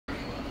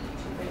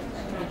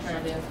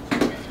do.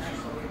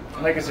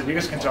 Like I said, you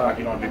guys can talk,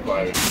 you don't want to be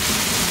quiet.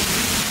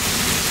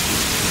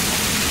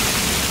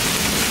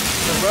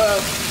 The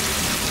rub.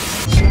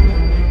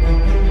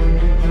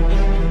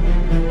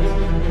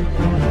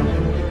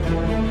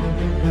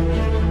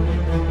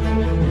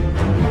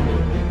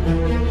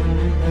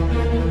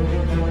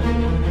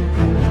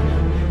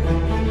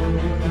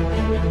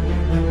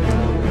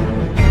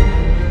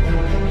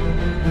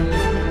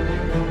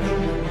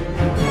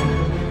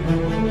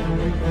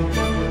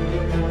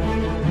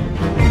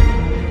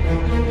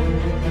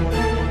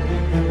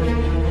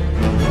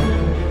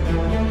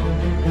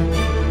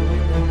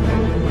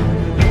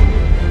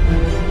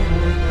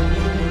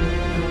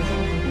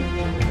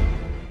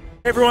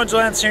 Hey everyone,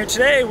 Hansen here.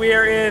 Today we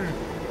are in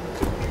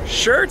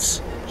Schertz,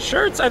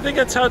 I think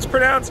that's how it's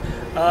pronounced.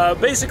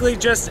 Basically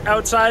just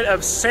outside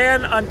of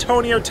San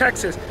Antonio,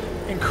 Texas.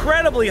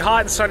 Incredibly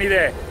hot and sunny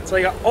day. It's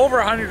like over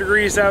 100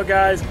 degrees out,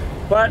 guys,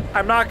 but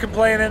I'm not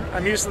complaining.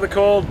 I'm used to the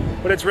cold,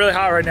 but it's really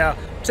hot right now.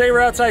 Today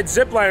we're outside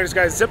Zippliners,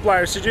 guys,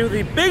 Zippliners, to do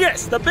the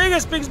biggest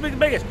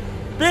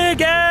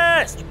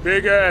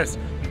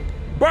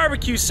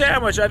barbecue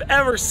sandwich I've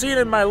ever seen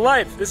in my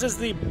life. This is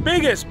the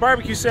biggest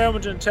barbecue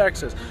sandwich in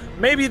Texas.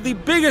 Maybe the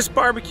biggest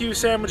barbecue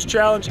sandwich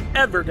challenge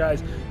ever,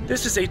 guys.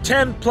 This is a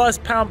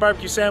 10+ pound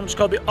barbecue sandwich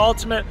called the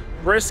Ultimate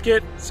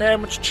Brisket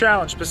Sandwich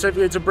Challenge.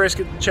 Specifically, it's a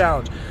brisket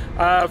challenge.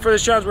 For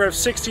this challenge, we're gonna have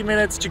 60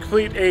 minutes to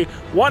complete a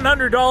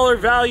 $100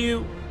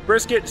 value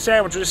brisket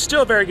sandwich, which is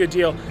still a very good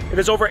deal. It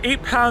has over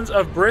 8 pounds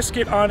of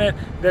brisket on it.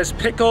 There's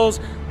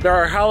pickles. There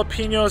are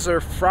jalapeños that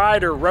are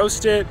fried or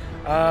roasted.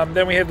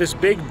 Then we have this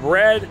big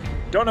bread.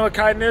 Don't know what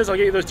kind it is, I'll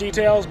get you those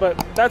details, but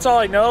that's all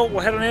I know. We'll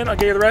head on in, I'll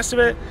get you the rest of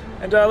it,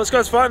 and let's go,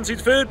 it's fun, see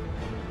the food.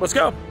 Let's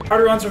go. Alright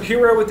everyone, so here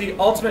we are with the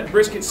Ultimate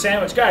Brisket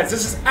Sandwich. Guys,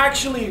 this is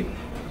actually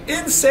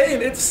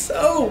insane, it's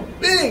so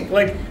big.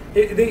 Like,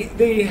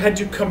 they had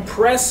to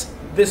compress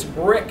this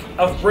brick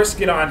of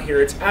brisket on here.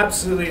 It's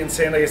absolutely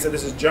insane. Like I said,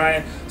 this is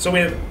giant. So we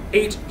have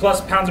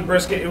 8+ pounds of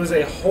brisket. It was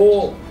a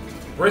whole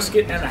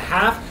brisket and a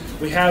half.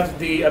 We have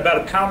the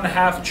about 1.5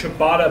 pound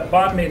ciabatta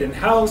bun made in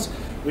house.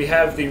 We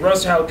have the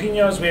roasted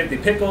jalapenos, we have the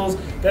pickles,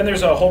 then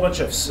there's a whole bunch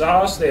of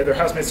sauce. They have their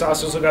house-made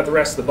sauce, also got the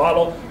rest of the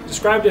bottle,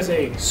 described as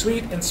a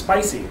sweet and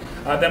spicy.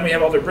 Then we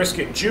have all their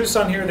brisket juice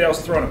on here. They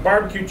also throw in a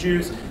barbecue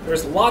juice.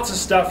 There's lots of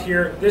stuff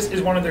here. This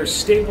is one of their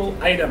staple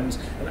items,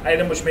 an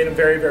item which made them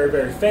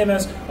very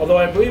famous, although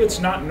I believe it's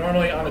not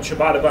normally on the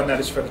ciabatta bun that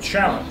is for the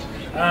challenge.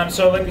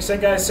 So like we said,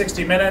 guys,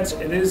 60 minutes.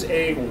 It is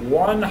a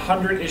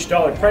 $100-ish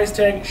price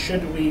tag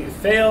should we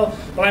fail,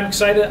 but I'm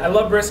excited. I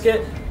love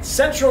brisket.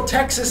 Central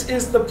Texas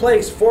is the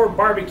place for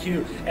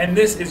barbecue, and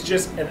this is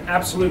just an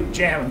absolute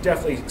jam. I'm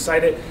definitely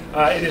excited.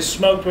 It is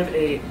smoked with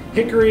a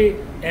hickory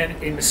and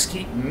a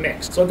mesquite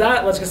mix. So with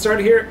that, let's get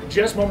started here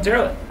just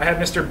momentarily. I have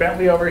Mr.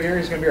 Bentley over here.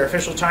 He's gonna be our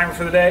official timer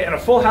for the day, and a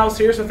full house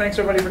here, so thanks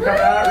everybody for coming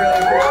out. I really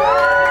appreciate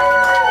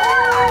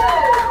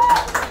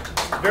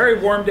it. Very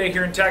warm day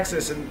here in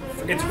Texas, and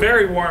it's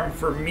very warm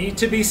for me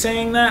to be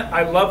saying that.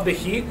 I love the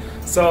heat,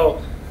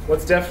 so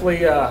let's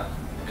definitely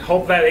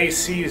hope that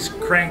AC is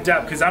cranked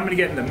up, because I'm going to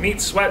get into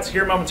meat sweats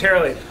here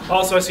momentarily.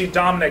 Also, I see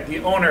Dominic, the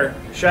owner.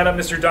 Shout out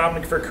Mr.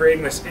 Dominic for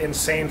creating this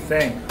insane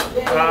thing.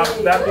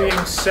 That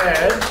being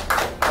said,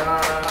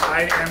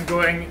 I am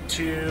going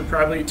to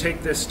probably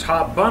take this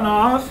top bun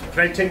off.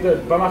 Can I take the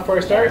bun off before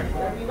I start?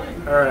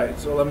 Alright,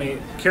 so let me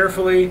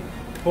carefully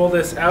pull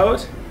this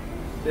out.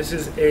 This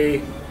is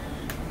a,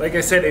 like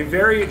I said, a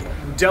very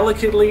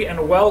delicately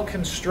and well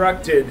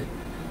constructed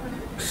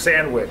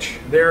sandwich.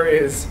 There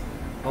is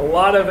a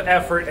lot of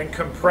effort and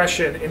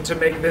compression into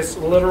making this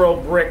literal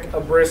brick a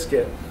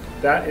brisket.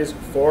 That is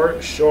for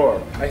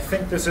sure. I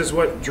think this is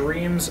what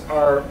dreams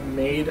are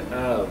made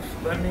of.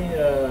 Let me,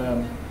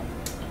 I'm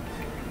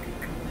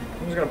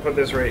just gonna put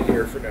this right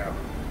here for now,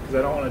 because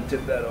I don't want to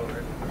tip that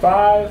over.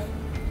 5,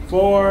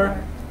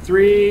 4,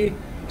 3,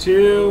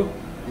 2,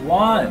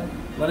 1.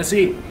 Let us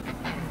eat.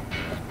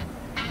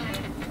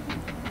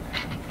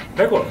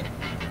 Pickles.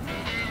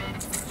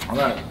 All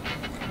right.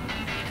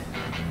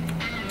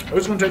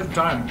 It's gonna take some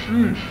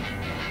time.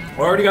 I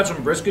already got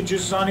some brisket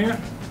juices on here.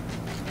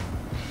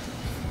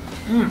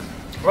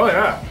 Oh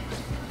yeah.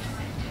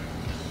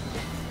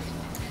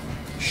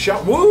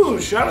 Shout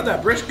out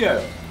that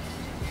brisket.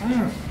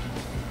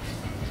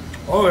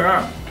 Oh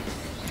yeah.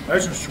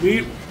 Nice and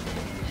sweet.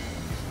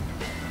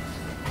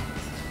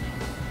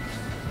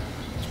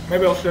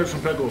 Maybe I'll save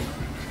some pickles.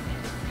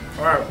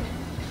 All right.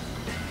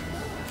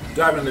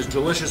 Dive into this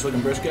delicious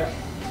looking brisket.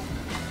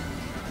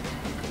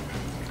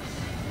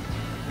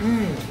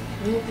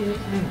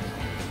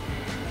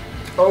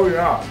 Oh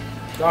yeah,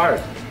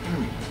 guys.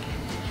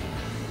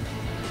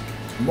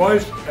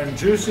 Moist and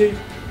juicy.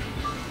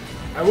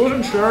 I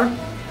wasn't sure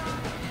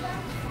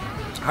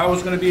how it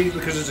was going to be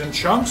because it's in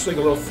chunks, like a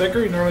little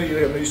thicker.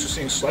 Normally I'm used to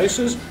seeing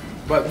slices,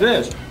 but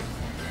this.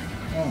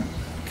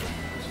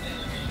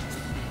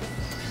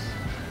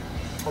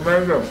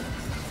 Amazing.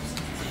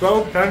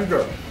 So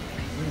tender.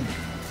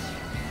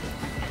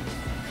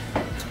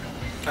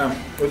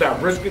 With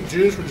that brisket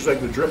juice, which is like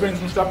the drippings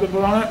and stuff they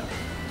put on it.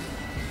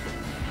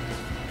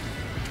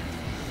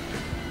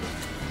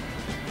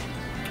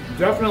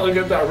 Definitely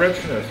get that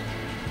richness.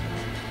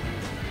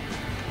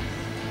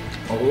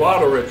 A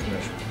lot of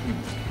richness.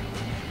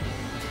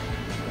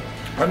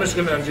 I'm just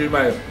gonna undo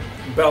my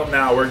belt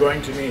now. We're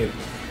going to need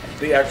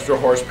the extra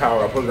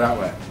horsepower, I'll put it that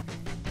way.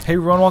 Hey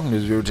everyone, welcome to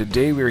this video.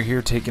 Today we are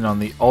here taking on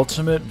the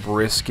ultimate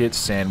brisket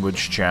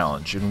sandwich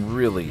challenge, and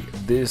really,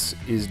 this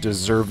is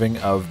deserving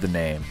of the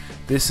name.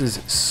 This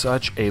is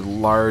such a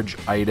large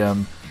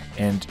item,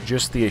 and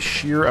just the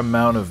sheer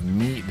amount of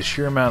meat, the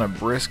sheer amount of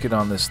brisket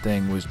on this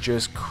thing was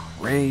just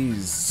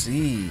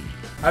crazy.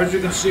 As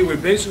you can see,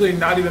 we've basically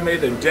not even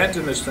made a dent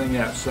in this thing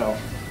yet, so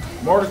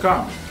more to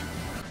come.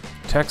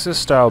 Texas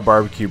style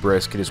barbecue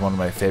brisket is one of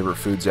my favorite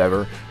foods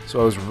ever,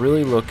 so I was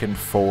really looking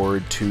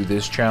forward to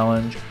this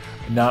challenge.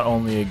 Not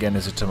only again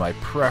is it to my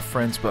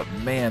preference, but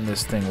man,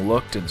 this thing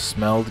looked and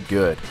smelled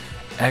good.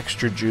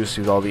 Extra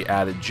juicy with all the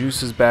added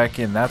juices back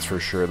in, that's for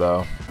sure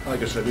though.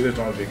 Like I said, we just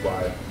don't want to be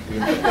quiet. We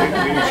need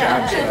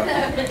challenge stuff.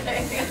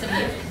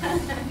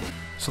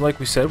 So like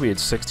we said, we had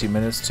 60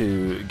 minutes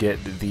to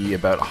get the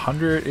about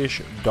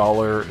 $100-ish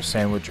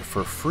sandwich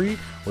for free,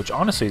 which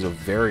honestly is a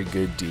very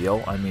good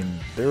deal. I mean,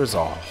 there was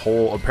a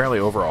whole, apparently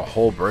over a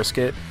whole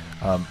brisket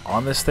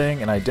on this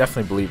thing, and I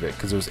definitely believe it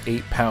because it was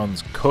 8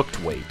 pounds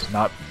cooked weight,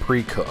 not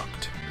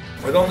pre-cooked.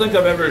 I don't think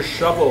I've ever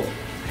shoveled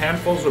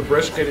handfuls of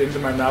brisket into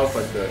my mouth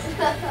like this.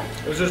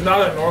 This is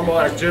not a normal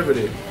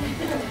activity.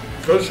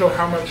 It goes to show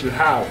how much you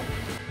have.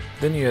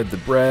 Then you had the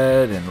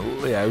bread, and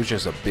yeah, it was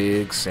just a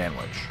big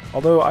sandwich.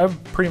 Although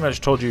I've pretty much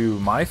told you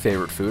my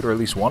favorite food, or at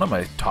least one of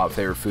my top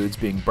favorite foods,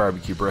 being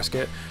barbecue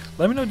brisket.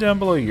 Let me know down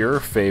below your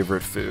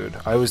favorite food.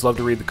 I always love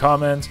to read the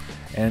comments,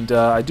 and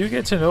I do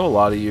get to know a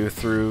lot of you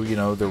through, you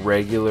know, the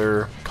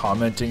regular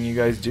commenting you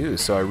guys do.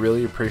 So I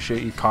really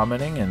appreciate you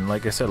commenting, and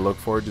like I said, look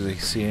forward to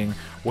seeing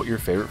what your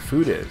favorite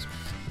food is.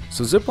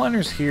 So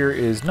Zippliners here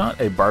is not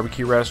a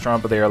barbecue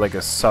restaurant, but they are like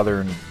a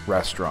southern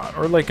restaurant,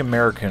 or like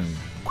American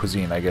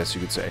cuisine, I guess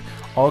you could say.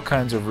 All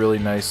kinds of really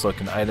nice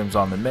looking items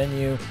on the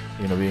menu,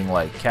 you know, being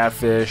like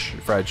catfish,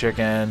 fried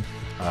chicken,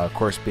 of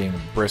course being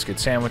brisket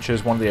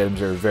sandwiches, one of the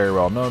items they're very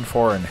well known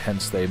for, and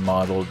hence they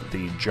modeled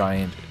the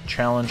giant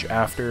challenge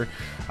after.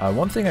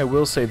 One thing I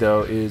will say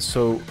though is,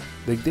 so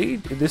like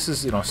this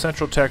is, you know,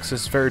 Central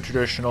Texas, very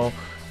traditional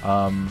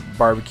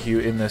barbecue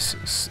in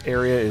this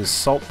area is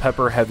salt,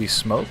 pepper, heavy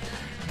smoke.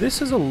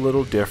 This is a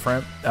little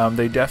different.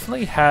 They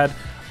definitely had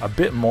a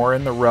bit more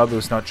in the rub. It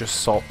was not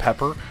just salt,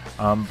 pepper.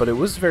 But it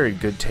was very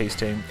good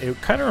tasting.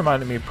 It kind of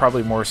reminded me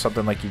probably more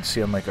something like you'd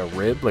see on like a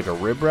rib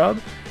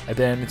rub, and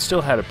then it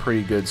still had a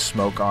pretty good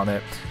smoke on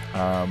it,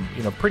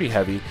 you know, pretty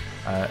heavy.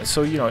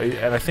 So, you know,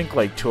 and I think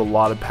like to a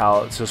lot of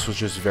palates, this was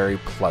just very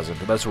pleasant.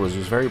 That's what it was. It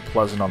was very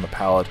pleasant on the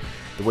palate.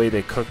 The way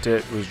they cooked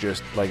it was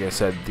just, like I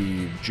said,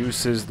 the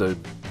juices, the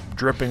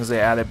drippings they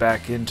added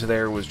back into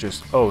there was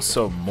just, oh,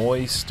 so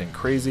moist and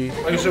crazy.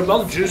 Like I said, with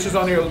all the juices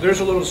on here,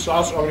 there's a little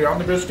sauce already on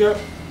the brisket.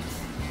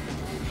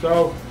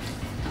 So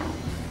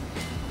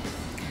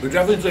we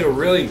definitely take a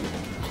really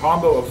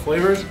combo of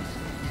flavors.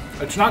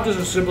 It's not just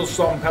a simple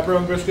salt and pepper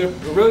on brisket,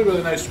 but really,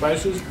 really nice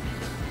spices.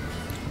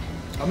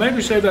 I'll maybe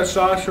save that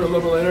sauce for a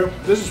little bit later.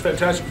 This is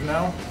fantastic for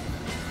now.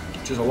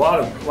 Just a lot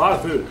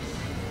of food.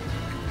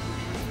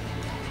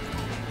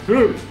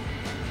 Dude.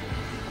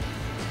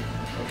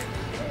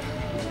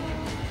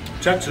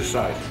 Texas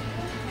side.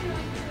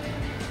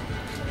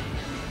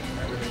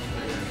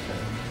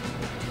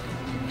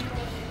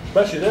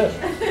 Especially this.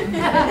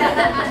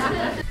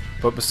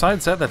 But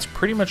besides that, that's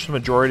pretty much the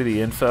majority of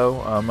the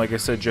info. Like I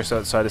said, just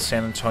outside of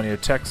San Antonio,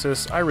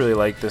 Texas. I really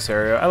like this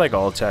area. I like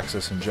all of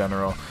Texas in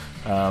general.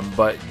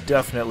 But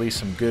definitely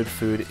some good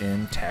food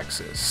in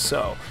Texas.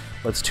 So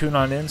let's tune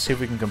on in, see if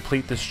we can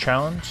complete this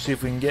challenge, see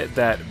if we can get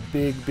that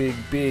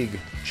big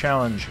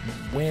challenge,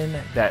 win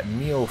that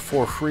meal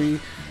for free,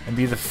 and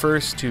be the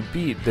first to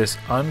beat this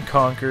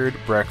unconquered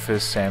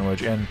breakfast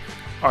sandwich. And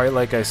alright,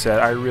 like I said,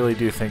 I really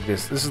do think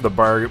this is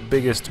the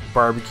biggest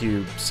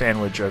barbecue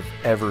sandwich I've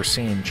ever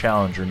seen,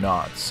 challenge or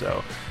not.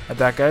 So at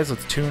that, guys,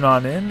 let's tune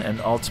on in,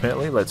 and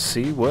ultimately let's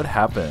see what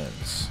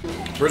happens.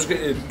 Brisket,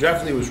 it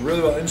definitely was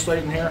really well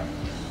insulated in here.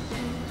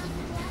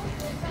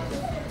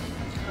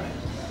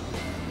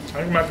 I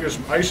think I might get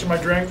some ice in my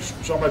drinks,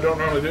 something I don't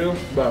normally do,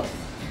 but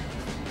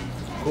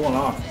cooling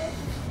off.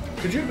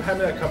 Could you hand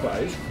me that cup of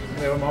ice?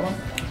 Yeah, Mama?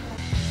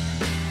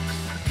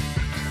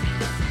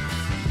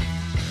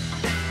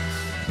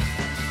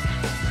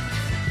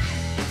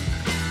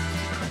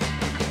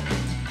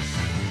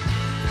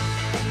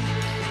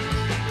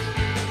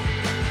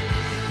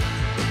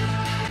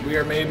 We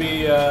are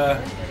maybe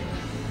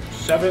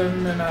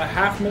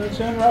 7.5 minutes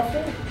in,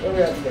 roughly. What are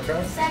we at, my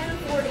friend?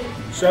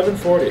 7:40.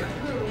 7:40.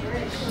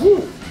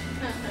 Woo!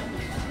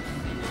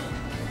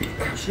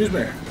 Excuse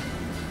me.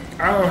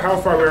 I don't know how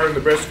far we are in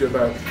the brisket,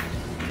 but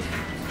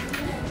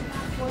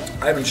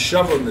I've been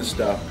shoveling this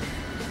stuff.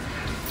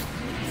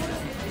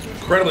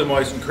 Incredibly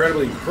moist,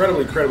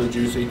 incredibly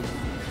juicy.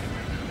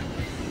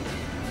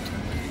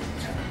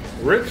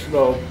 Rich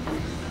though,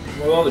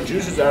 with all the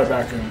juices out of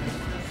back in.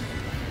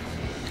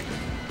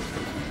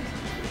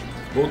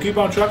 We'll keep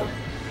on trucking.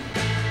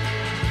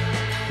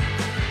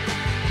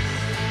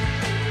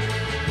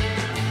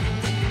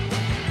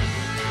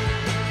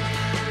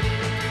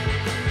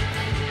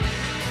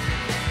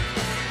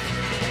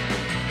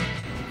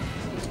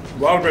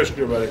 A lot of brisket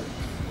here, buddy.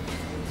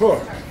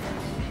 Whew.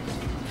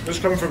 This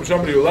is coming from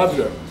somebody who loves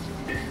it.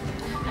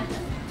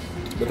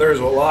 But there's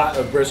a lot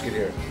of brisket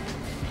here.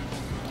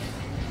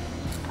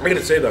 I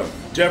gotta say though,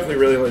 definitely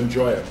really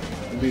enjoy it.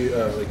 It'd be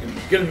like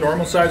get a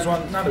normal size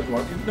one, not a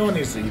one. No one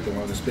needs to eat the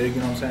one this big. You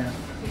know what I'm saying?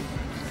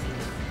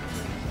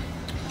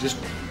 Just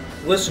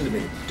listen to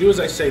me. Do as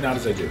I say, not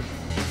as I do.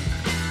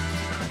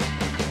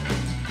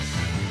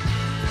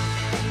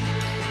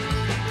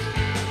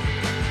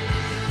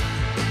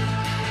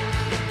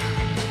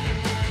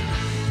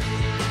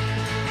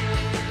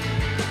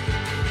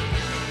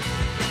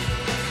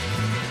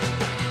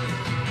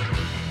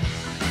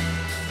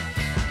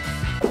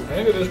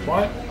 I think at this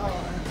point,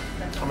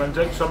 I'm going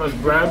to take some of this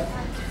bread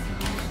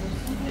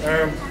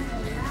and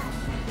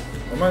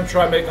I'm going to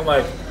try making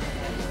like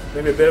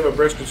maybe a bit of a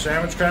brisket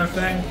sandwich kind of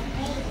thing.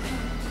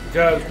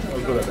 Because,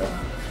 I'll put that down.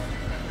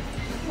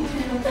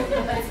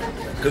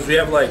 Because we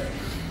have like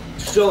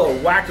still a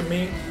whack of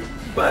meat,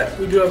 but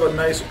we do have a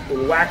nice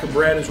whack of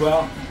bread as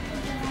well.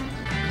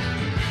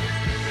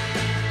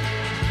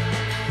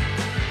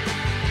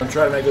 I'm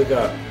trying to make like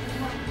a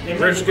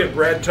brisket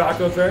bread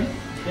taco thing.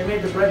 They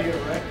made the bread here,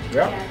 right?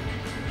 Yeah.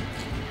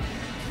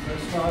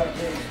 Let's try it.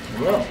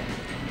 Well,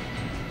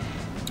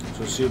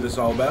 so see what this is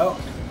all about,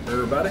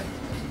 everybody.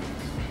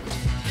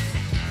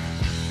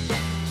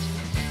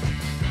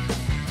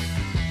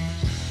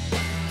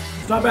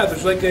 It's not bad.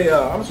 There's like a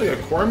almost like a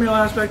cornmeal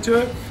aspect to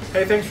it.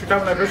 Hey, thanks for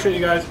coming. I appreciate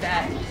you guys.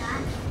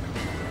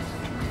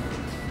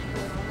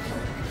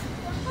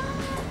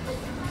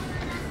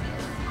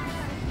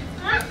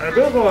 And a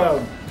bit of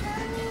a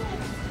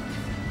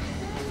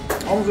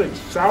almost like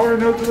sour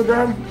note to the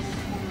bread.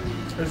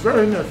 It's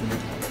very interesting.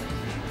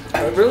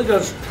 It really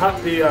does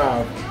cut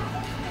the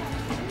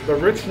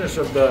richness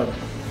of the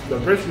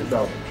brisket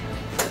though.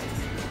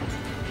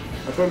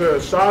 I put a bit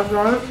of sauce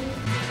on it.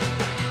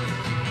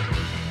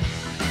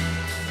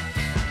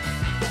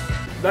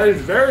 That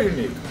is very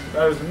unique.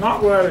 That is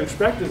not what I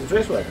expected to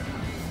taste like.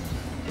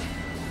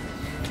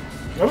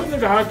 I don't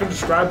think how I can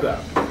describe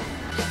that.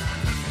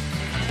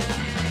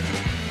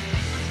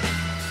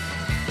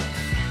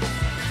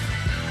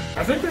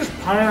 I think there's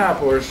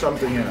pineapple or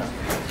something in it.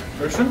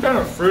 There's some kind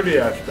of fruity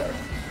aspect.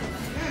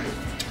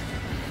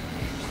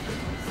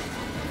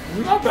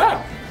 It's not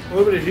bad. A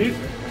little bit of heat,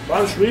 a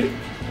lot of sweet.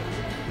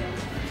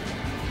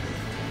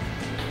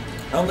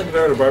 I don't think I've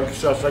ever had a barbecue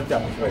sauce like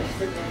that before.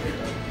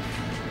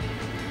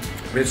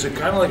 It's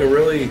kind of like a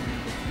really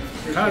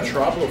kind of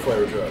tropical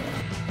flavor to it.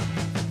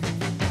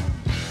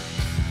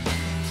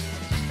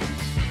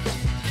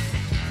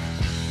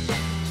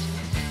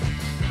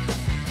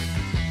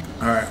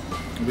 All right,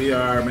 we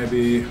are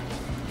maybe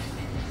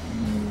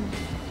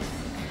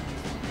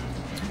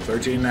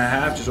 13 and a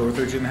half, just over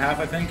 13 and a half,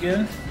 I think,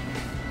 in.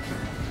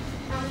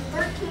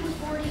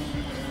 13:49.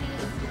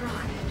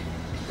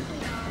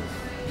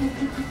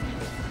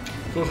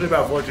 So we'll see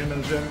about 14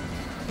 minutes in.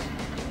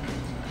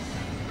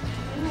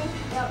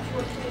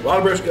 A lot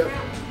of brisket,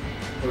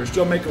 but we're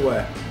still making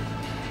away.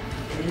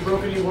 Have you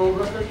broken any world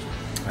records?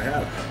 I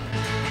have.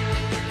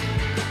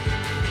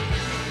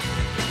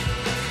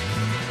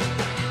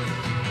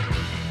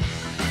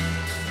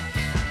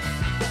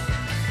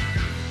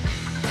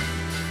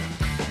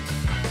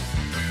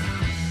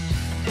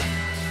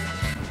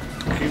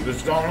 Keep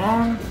this going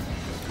on.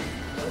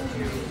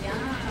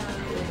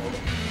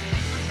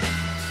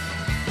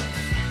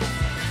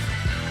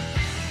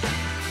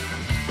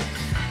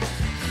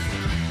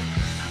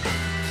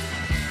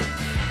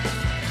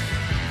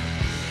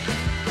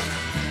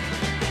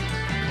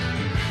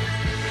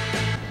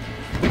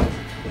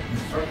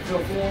 Feel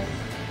full?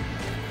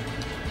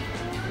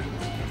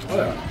 Oh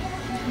yeah.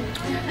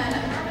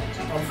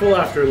 I'm full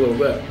after a little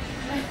bit.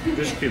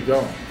 Just keep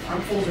going.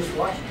 I'm full just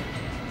watching.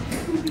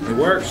 It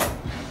works.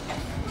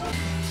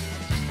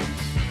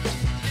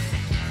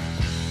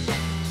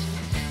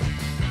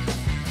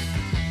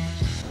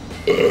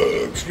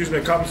 Excuse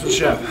me, comments to the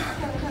chef.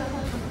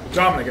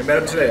 Dominic, I met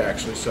him today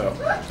actually, so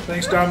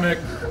thanks Dominic.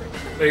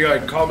 There you go, I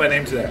called by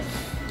name today.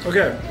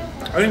 Okay,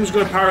 I think I'm just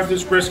gonna power through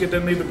this brisket,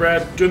 then leave the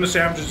bread. Doing the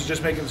sandwiches is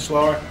just making it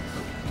slower.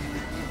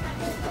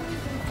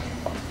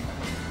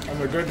 And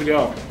we're good to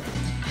go.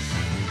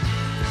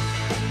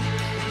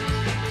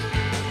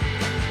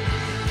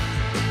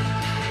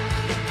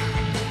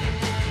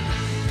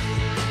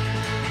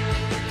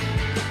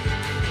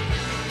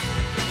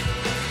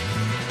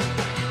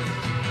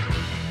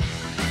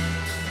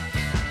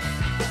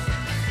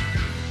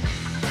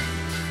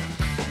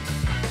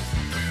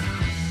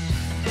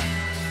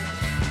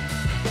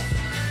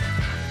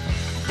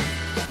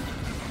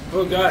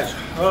 Oh guys,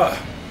 a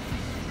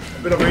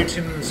bit over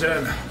 18 minutes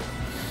in.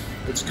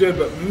 It's good,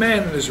 but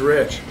man, it is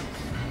rich.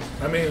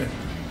 I mean,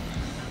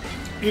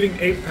 eating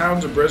 8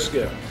 pounds of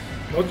brisket.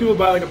 Most people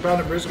buy like a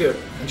pound of brisket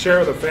and share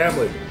it with their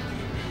family.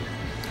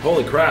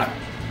 Holy crap.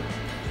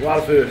 A lot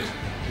of food,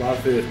 a lot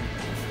of food.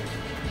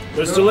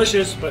 But it's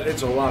delicious, but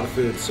it's a lot of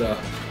food, so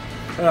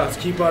let's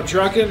keep on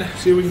trucking,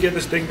 see if we can get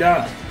this thing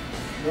done.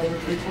 Over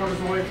 3/4 of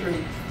the way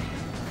through.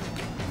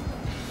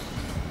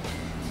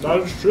 That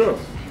is true.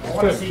 I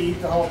want to see you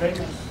eat the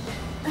jalapeños.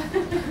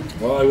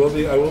 Well, I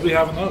will be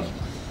having those.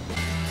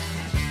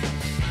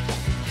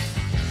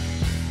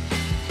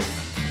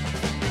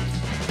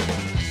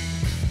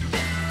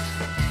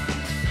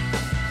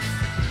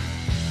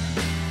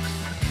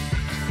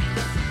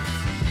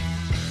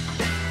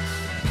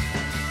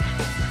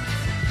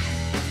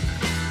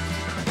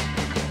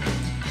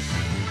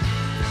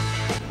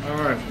 All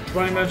right,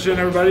 20 minutes in,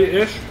 everybody,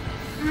 ish.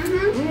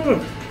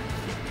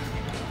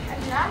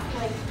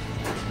 Exactly.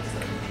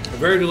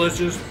 Very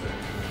delicious.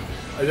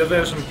 I definitely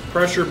have some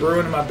pressure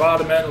brewing in my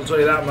bottom end, I'll tell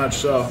you that much,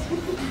 so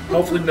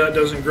hopefully that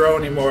doesn't grow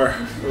anymore,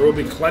 or we'll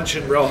be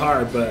clenching real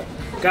hard. But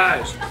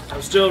guys,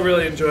 I'm still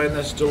really enjoying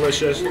this.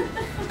 Delicious.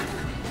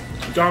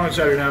 I'm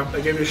excited now.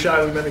 I gave you a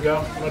shot a minute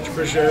ago. Much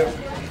appreciated.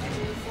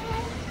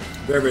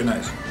 Very, very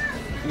nice.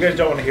 You guys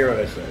don't want to hear what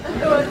I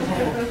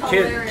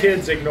said.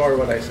 Kids ignore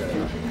what I said.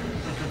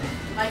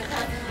 My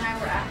cousin and I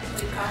were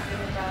actually talking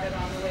about it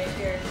on the way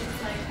here.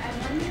 She's like, I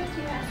wonder if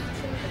you have to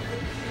take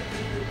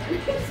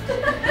the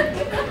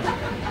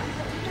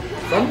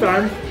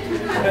Sometimes.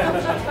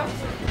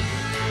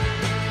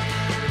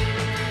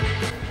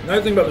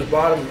 Another thing about this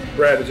bottom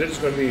bread is it's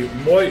going to be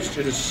moist.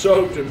 It is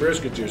soaked in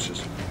brisket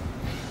juices.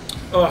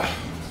 Oh,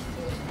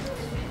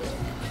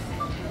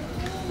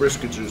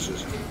 brisket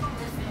juices.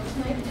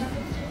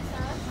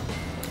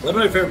 Let me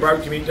know your favorite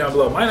barbecue meat down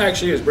below. Mine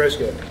actually is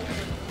brisket.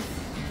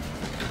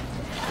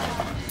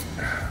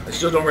 I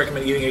still don't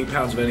recommend eating 8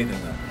 pounds of anything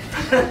though.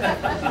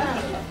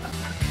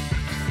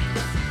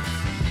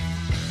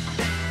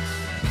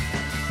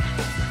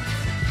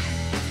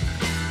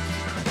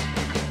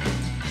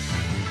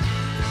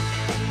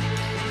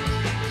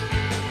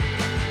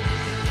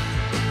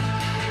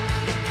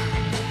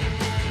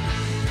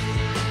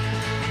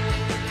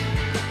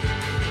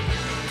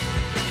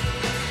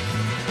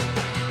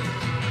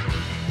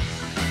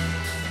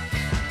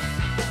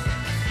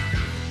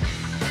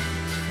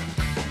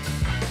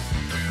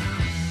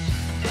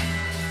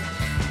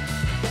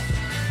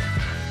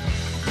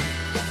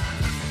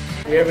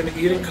 We have an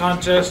eating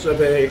contest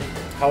of a,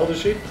 how old is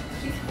she?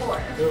 She's 4.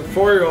 A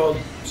 4-year-old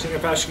seeing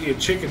if I should eat a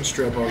chicken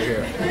strip over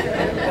here.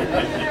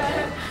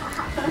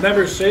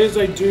 Remember, say as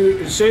I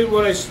do, say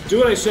what I do,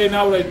 what I say,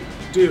 not what I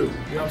do. You know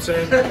what I'm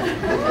saying?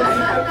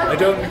 I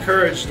don't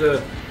encourage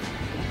the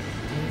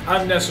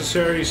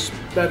unnecessary,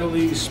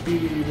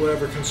 speedy,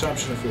 whatever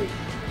consumption of food.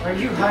 Are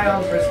you high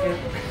on brisket?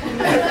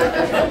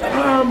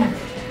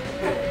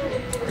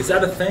 Is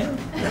that a thing?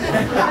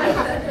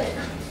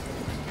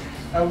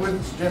 I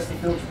wouldn't suggest the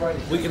Phillips Friday.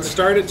 We can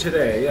start it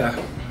today, yeah.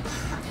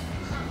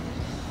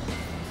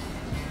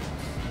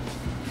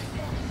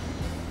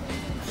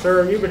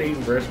 Sir, have you been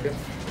eating brisket?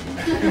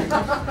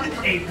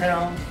 8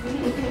 pounds.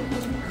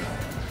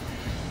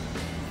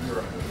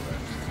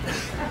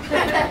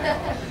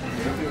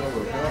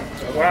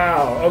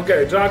 Wow,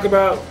 okay, talk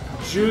about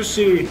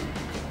juicy.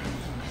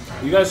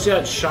 You guys see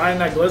that shine,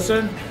 that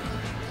glisten?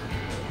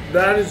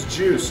 That is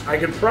juice. I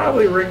could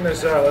probably wring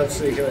this out. Let's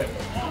see. Can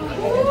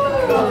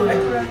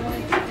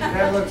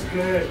That looks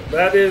good.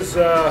 That is,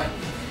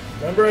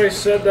 remember I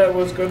said that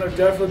was going to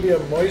definitely be a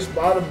moist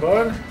bottom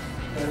bun?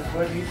 That's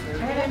what he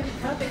said.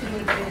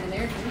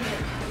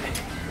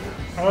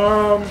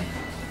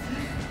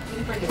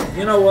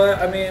 You know what?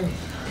 I mean,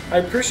 I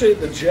appreciate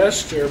the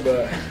gesture,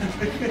 but I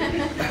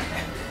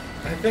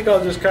think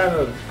I'll just kind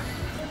of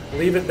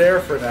leave it there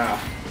for now.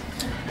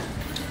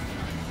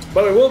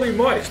 But it will be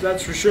moist,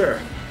 that's for sure.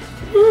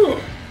 Woo!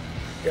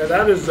 Yeah,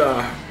 that is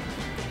a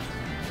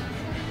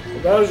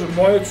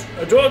moist.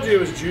 I told you it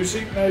was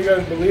juicy. Now you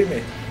guys believe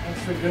me.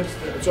 That's the good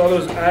stuff. It's all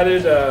those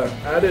added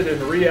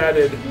and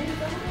re-added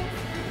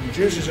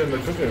juices in the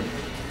cooking.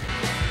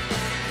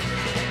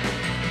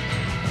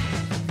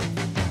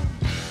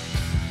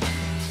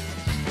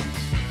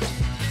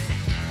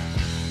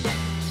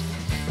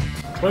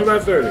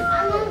 $25.30.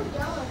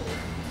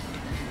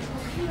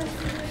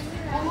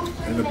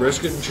 And the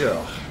brisket and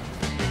chill.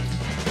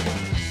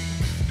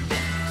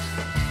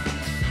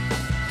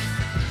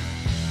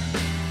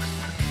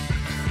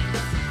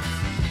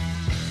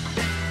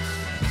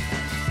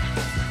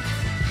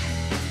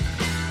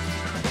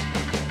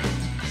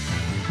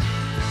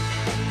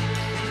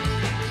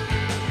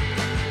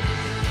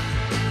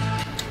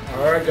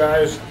 All right,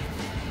 guys.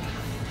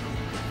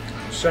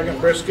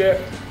 Second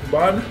brisket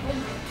bun.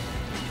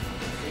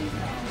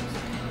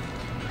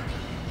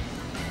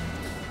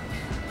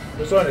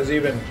 This one is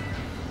even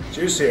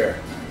juicier.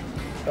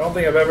 I don't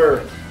think I've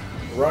ever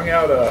wrung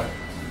out a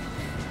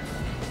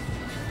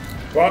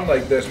bun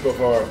like this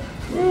before.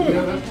 You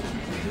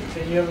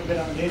haven't been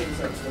on dating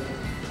sites with it.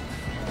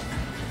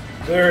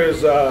 There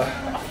is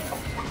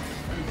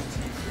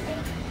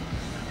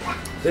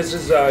this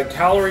is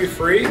calorie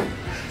free,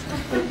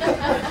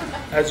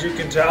 as you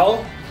can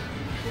tell.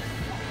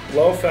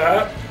 Low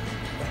fat.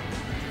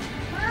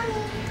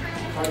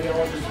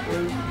 Cardiologist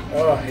approved.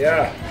 Oh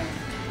yeah.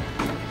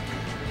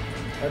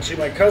 Actually,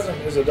 my cousin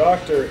is a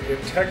doctor in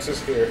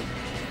Texas here.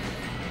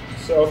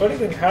 So if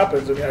anything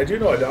happens, I mean, I do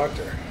know a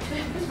doctor.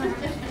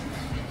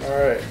 All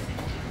right.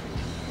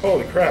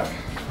 Holy crap.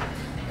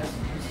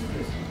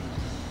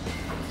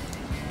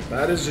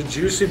 That is a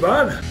juicy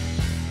bun.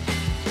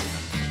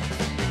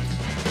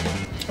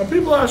 And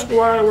people ask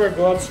why I wear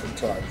gloves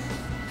sometimes.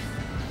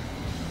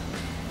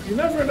 You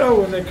never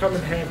know when they come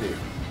in handy.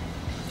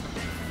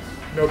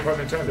 No pun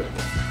intended.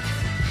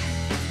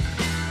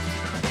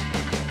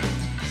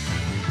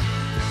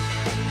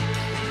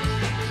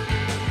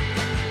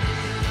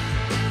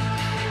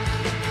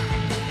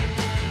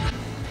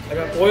 I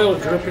got oil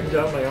dripping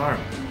down my arm.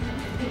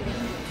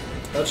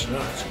 That's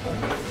nuts.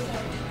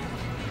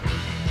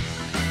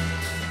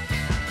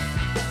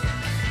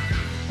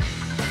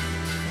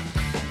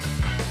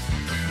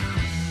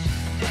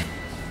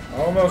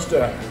 Almost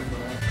done.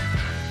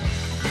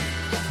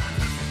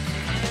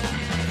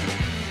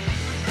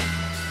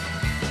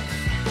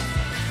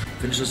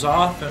 Finish this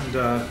off, and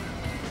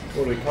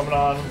what are we coming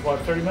on? What,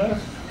 30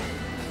 minutes?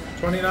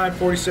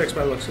 29:46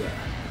 by the looks of that.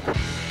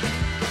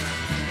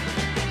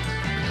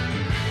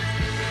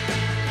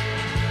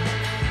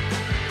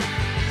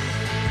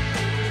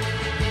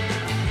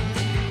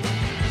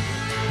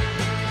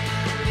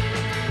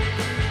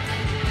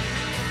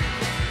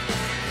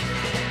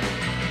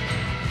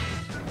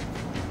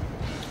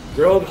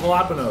 Grilled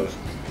jalapeños.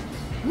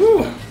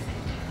 Woo!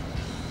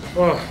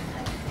 Oh,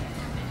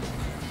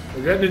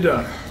 we're getting it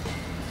done.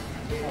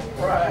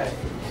 Right.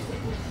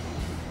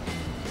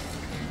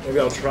 Maybe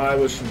I'll try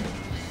with some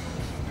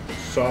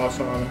sauce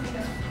on it.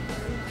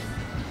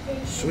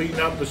 Sweeten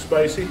up the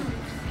spicy.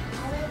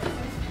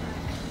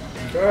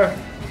 Okay.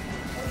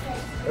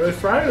 Are they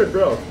fried or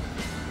grilled?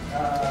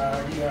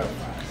 Yeah.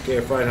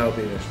 Okay, fried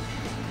jalapenos.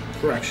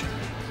 Correction.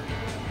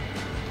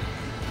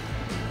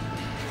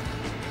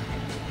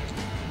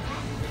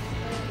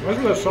 What's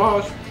with the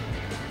sauce?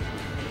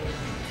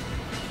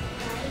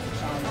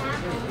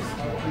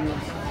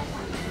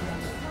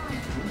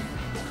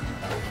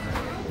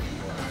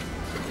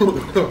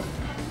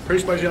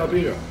 Pretty spicy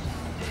jalapeno.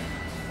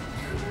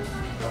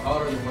 The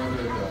hotter the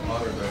weather, the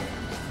hotter the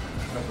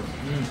pepper.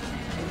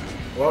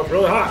 Well, it's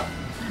really hot.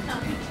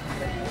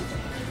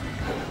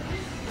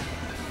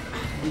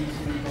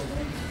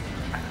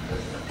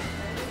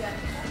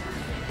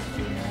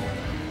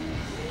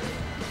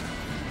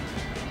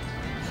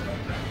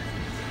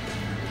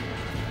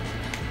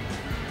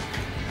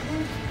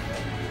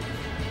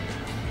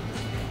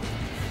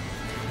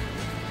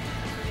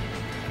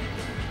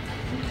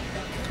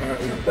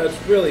 That's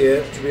really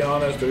it, to be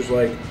honest. There's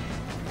like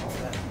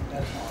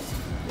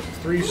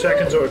 3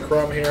 seconds of a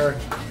crumb here.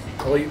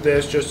 I'll eat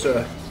this just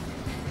to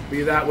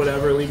be that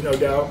whatever, leave no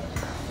doubt.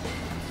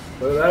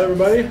 Look at that,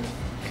 everybody.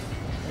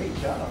 Great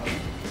job.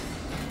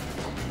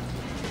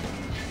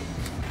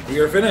 We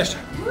are finished.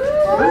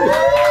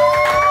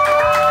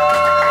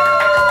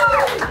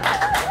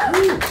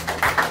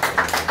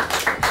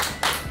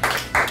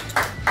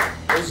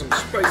 Those are some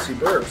spicy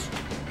burps.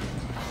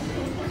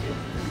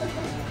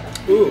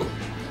 Ooh.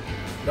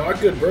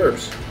 Not good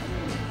burps.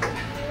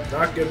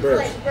 Not good burps.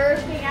 Like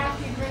burping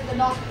after you drink the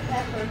Dr.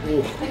 Pepper.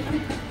 Ooh.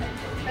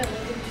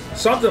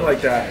 Something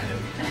like that.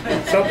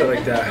 Something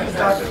like that.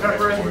 Dr.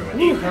 Pepper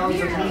and 8 pounds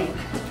of meat.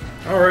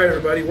 All right,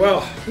 everybody.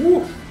 Well,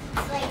 woo.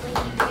 It's like when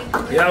you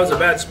drink Yeah, that was a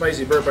bad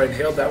spicy burp. I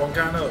inhaled that one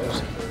kind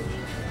of.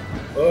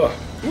 Oh.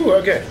 Ooh,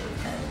 okay.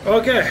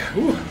 Okay.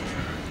 Ooh.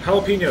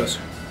 Jalapenos.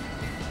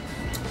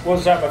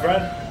 What's that, my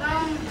friend?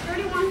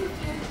 31.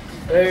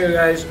 There you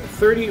guys,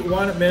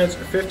 31 minutes,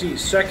 50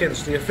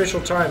 seconds, the official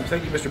time.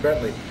 Thank you, Mr.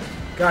 Bentley.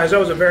 Guys, that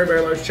was a very,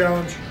 very large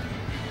challenge.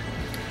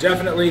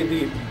 Definitely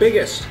the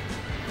biggest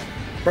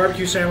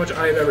barbecue sandwich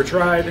I have ever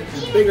tried.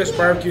 The biggest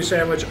barbecue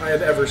sandwich I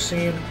have ever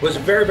seen. It was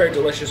very, very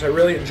delicious. I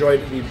really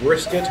enjoyed the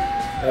brisket.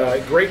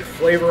 Great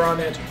flavor on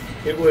it.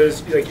 It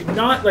was like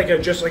not like a,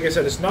 just like I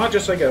said, it's not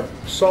just like a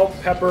salt,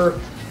 pepper,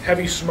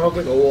 heavy smoke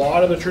like a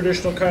lot of the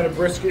traditional kind of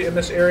brisket in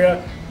this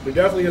area. There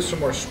definitely is some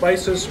more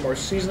spices, some more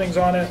seasonings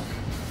on it.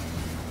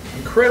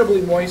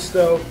 Incredibly moist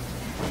though,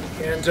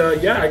 and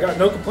yeah, I got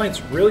no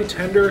complaints. Really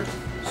tender,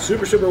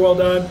 super, super well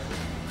done.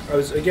 I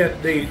was, again,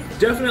 they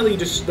definitely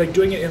just like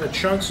doing it in the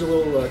chunks a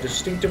little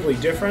distinctively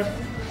different,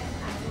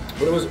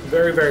 but it was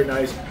very, very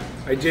nice.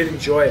 I did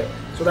enjoy it.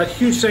 So that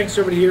huge thanks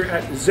to everybody here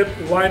at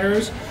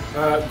Zippliners.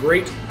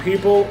 Great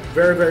people,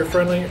 very, very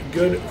friendly,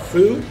 good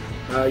food.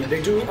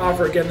 They do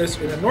offer, again, this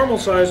in a normal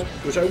size,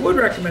 which I would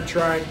recommend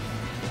trying.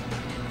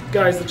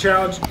 Guys, the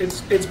challenge,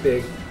 it's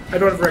big. I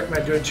don't ever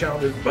recommend doing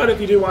challenges, but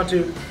if you do want to,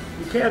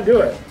 you can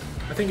do it.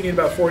 I think you need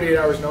about 48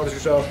 hours notice or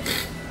so.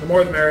 The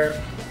more the merrier.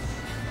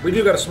 We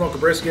do got to smoke a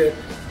brisket,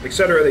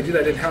 etc. They do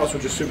that in-house,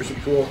 which is super,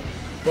 super cool.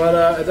 But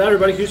at that,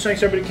 everybody, huge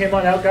thanks everybody came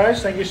on out,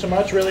 guys. Thank you so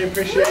much. Really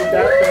appreciate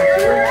that.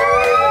 Thank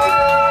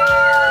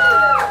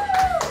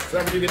you. So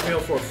that we do get the meal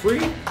for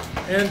free.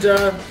 And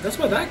that's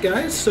about that,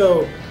 guys.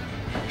 So,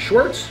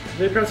 Schertz,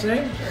 did I pronounce the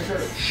name?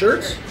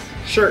 Schertz?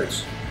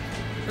 Schertz.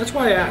 That's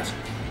why I asked.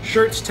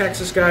 Schertz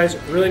Texas, guys,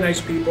 really nice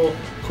people.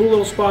 Cool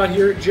little spot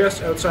here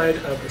just outside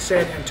of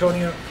San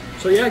Antonio.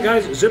 So yeah,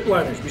 guys,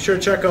 Zippliners, be sure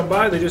to check on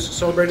by. They just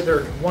celebrated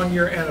their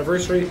 1-year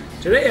anniversary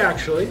today,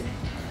 actually.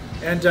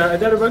 And at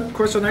that, everyone, of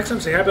course, until next time,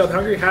 stay happy, healthy,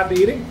 hungry, happy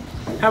eating.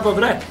 Have a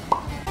good day.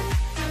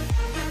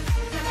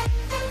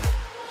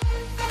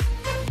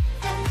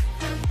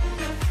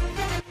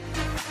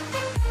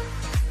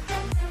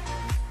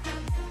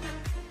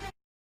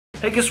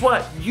 Hey, guess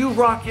what? You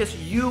rock. Yes,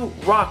 you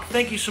rock.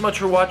 Thank you so much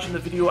for watching the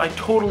video. I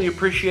totally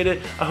appreciate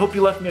it. I hope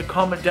you left me a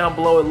comment down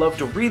below. I'd love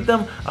to read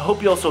them. I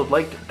hope you also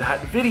liked that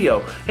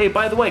video. Hey,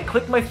 by the way,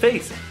 click my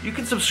face. You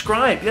can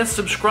subscribe. Yes,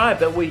 subscribe.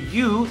 That way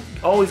you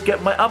always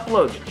get my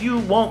uploads. You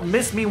won't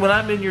miss me when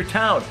I'm in your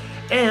town.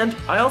 And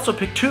I also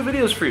picked 2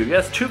 videos for you.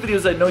 Yes, 2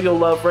 videos I know you'll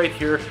love right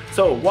here.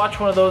 So watch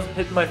one of those,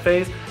 hit my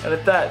face, and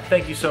at that,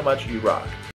 thank you so much. You rock.